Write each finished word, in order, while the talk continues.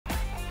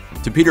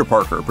To Peter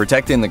Parker,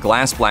 protecting the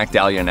glass Black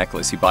Dahlia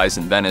necklace he buys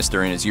in Venice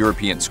during his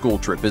European school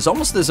trip is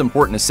almost as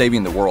important as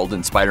saving the world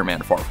in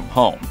Spider-Man Far From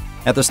Home.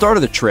 At the start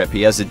of the trip,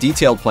 he has a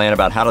detailed plan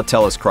about how to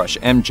tell his crush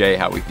MJ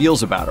how he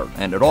feels about her,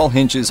 and it all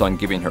hinges on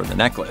giving her the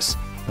necklace.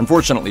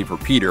 Unfortunately for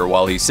Peter,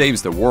 while he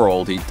saves the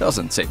world, he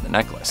doesn't save the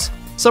necklace.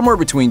 Somewhere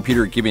between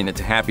Peter giving it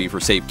to Happy for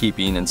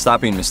safekeeping and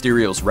stopping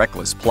Mysterio's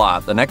reckless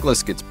plot, the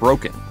necklace gets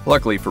broken.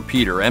 Luckily for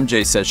Peter,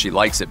 MJ says she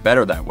likes it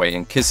better that way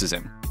and kisses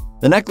him.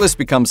 The necklace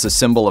becomes the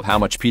symbol of how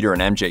much Peter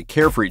and MJ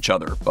care for each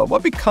other, but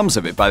what becomes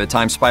of it by the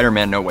time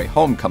Spider-Man No Way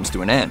Home comes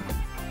to an end?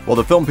 Well,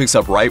 the film picks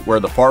up right where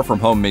the Far From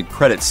Home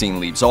mid-credits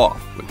scene leaves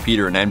off, with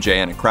Peter and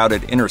MJ in a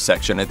crowded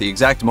intersection at the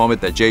exact moment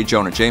that J.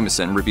 Jonah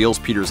Jameson reveals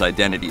Peter's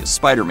identity as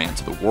Spider-Man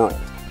to the world.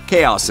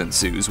 Chaos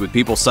ensues, with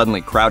people suddenly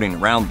crowding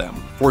around them,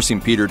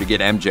 forcing Peter to get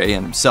MJ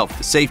and himself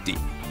to safety.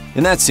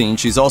 In that scene,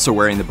 she's also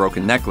wearing the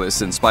broken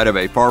necklace, in spite of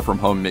a Far From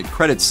Home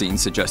mid-credits scene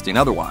suggesting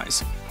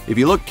otherwise. If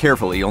you look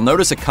carefully, you'll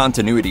notice a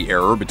continuity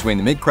error between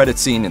the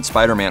mid-credits scene in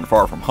Spider-Man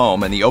Far From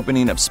Home and the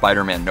opening of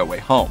Spider-Man No Way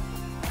Home.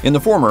 In the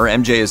former,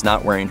 MJ is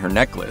not wearing her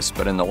necklace,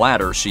 but in the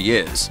latter, she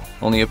is.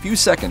 Only a few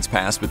seconds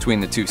pass between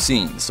the two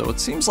scenes, so it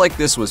seems like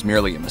this was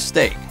merely a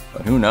mistake,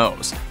 but who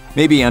knows?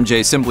 Maybe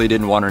MJ simply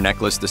didn't want her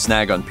necklace to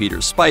snag on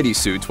Peter's Spidey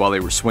suits while they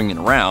were swinging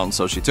around,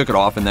 so she took it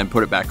off and then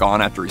put it back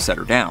on after he set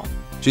her down.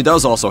 She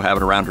does also have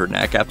it around her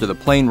neck after the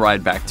plane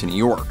ride back to New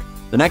York.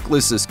 The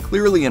necklace is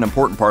clearly an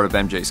important part of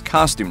MJ's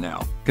costume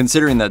now,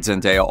 considering that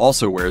Zendaya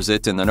also wears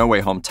it in the No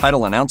Way Home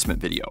title announcement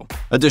video.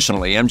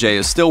 Additionally, MJ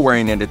is still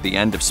wearing it at the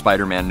end of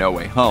Spider-Man No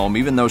Way Home,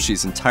 even though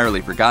she's entirely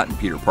forgotten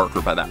Peter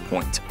Parker by that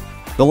point.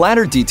 The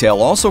latter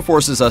detail also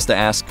forces us to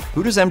ask,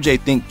 who does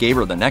MJ think gave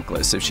her the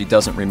necklace if she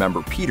doesn't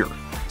remember Peter?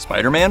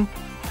 Spider-Man?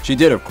 She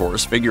did, of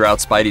course, figure out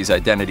Spidey's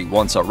identity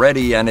once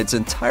already, and it's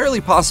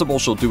entirely possible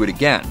she'll do it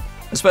again,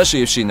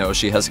 especially if she knows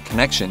she has a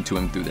connection to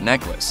him through the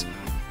necklace.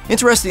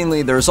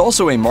 Interestingly, there's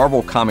also a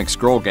Marvel Comics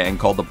girl gang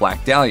called the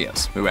Black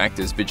Dahlias, who act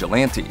as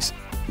vigilantes.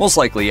 Most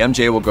likely,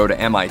 MJ will go to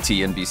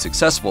MIT and be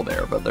successful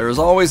there, but there is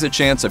always a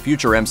chance a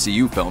future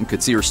MCU film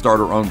could see her start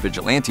her own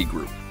vigilante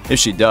group. If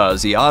she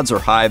does, the odds are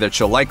high that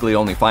she'll likely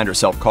only find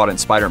herself caught in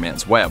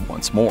Spider-Man's web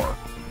once more.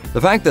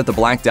 The fact that the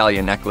Black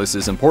Dahlia necklace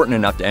is important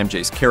enough to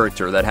MJ's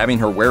character that having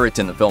her wear it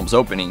in the film's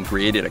opening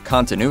created a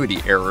continuity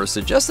error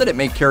suggests that it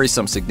may carry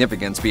some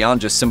significance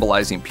beyond just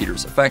symbolizing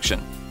Peter's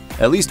affection.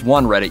 At least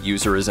one Reddit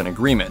user is in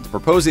agreement,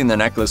 proposing the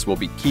necklace will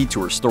be key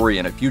to her story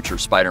in a future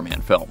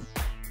Spider-Man film.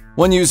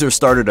 One user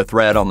started a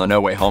thread on the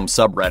No Way Home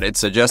subreddit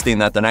suggesting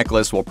that the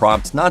necklace will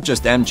prompt not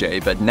just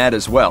MJ, but Ned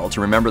as well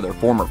to remember their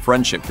former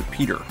friendship with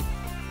Peter.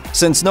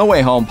 Since No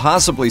Way Home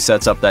possibly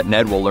sets up that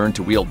Ned will learn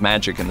to wield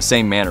magic in the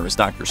same manner as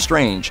Doctor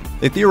Strange,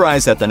 they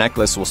theorize that the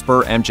necklace will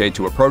spur MJ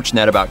to approach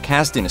Ned about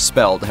casting a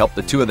spell to help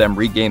the two of them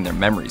regain their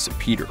memories of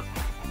Peter.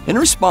 In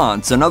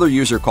response, another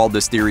user called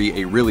this theory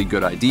a really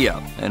good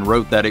idea, and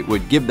wrote that it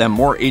would give them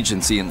more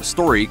agency in the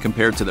story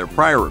compared to their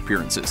prior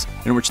appearances,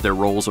 in which their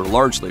roles are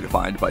largely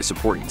defined by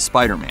supporting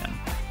Spider-Man.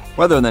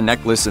 Whether the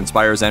necklace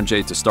inspires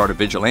MJ to start a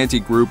vigilante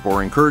group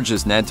or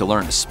encourages Ned to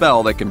learn a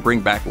spell that can bring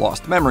back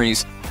lost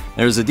memories,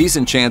 there's a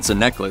decent chance the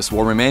necklace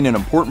will remain an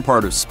important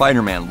part of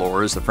Spider-Man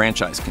lore as the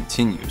franchise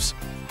continues.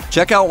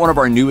 Check out one of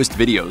our newest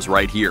videos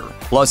right here,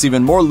 plus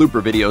even more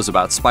Looper videos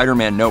about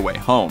Spider-Man No Way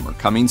Home are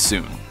coming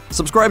soon.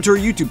 Subscribe to our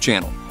YouTube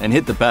channel and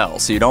hit the bell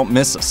so you don't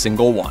miss a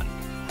single one.